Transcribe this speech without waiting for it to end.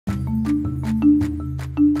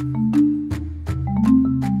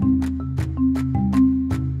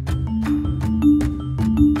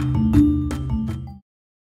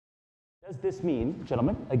this mean,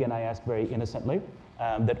 gentlemen, again, I ask very innocently,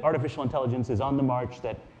 that artificial intelligence is on the march,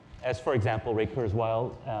 that, as for example, Ray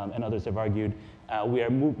Kurzweil and others have argued, we are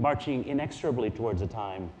marching inexorably towards a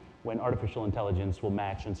time when artificial intelligence will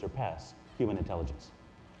match and surpass human intelligence?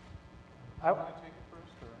 I take it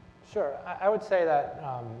first, or? Sure. I would say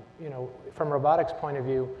that, you know, from robotics point of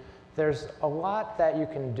view, there's a lot that you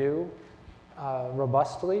can do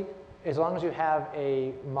robustly as long as you have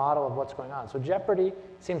a model of what's going on. So Jeopardy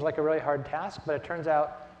seems like a really hard task, but it turns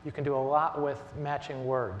out you can do a lot with matching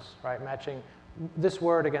words, right? Matching this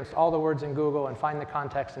word against all the words in Google and find the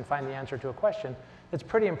context and find the answer to a question. It's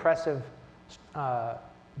pretty impressive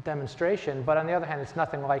demonstration, but on the other hand, it's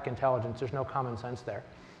nothing like intelligence. There's no common sense there.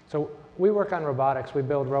 So we work on robotics. We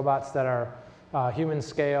build robots that are human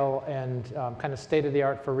scale and kind of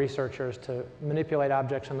state-of-the-art for researchers to manipulate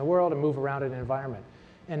objects in the world and move around in an environment.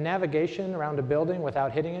 And navigation around a building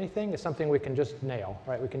without hitting anything is something we can just nail,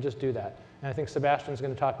 right? We can just do that. And I think Sebastian's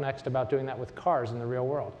going to talk next about doing that with cars in the real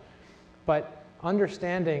world. But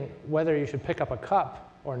understanding whether you should pick up a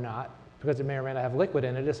cup or not, because it may or may not have liquid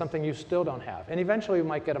in it, is something you still don't have. And eventually we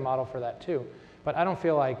might get a model for that too. But I don't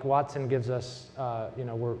feel like Watson gives us, you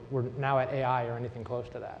know, we're now at AI or anything close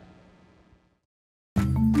to that.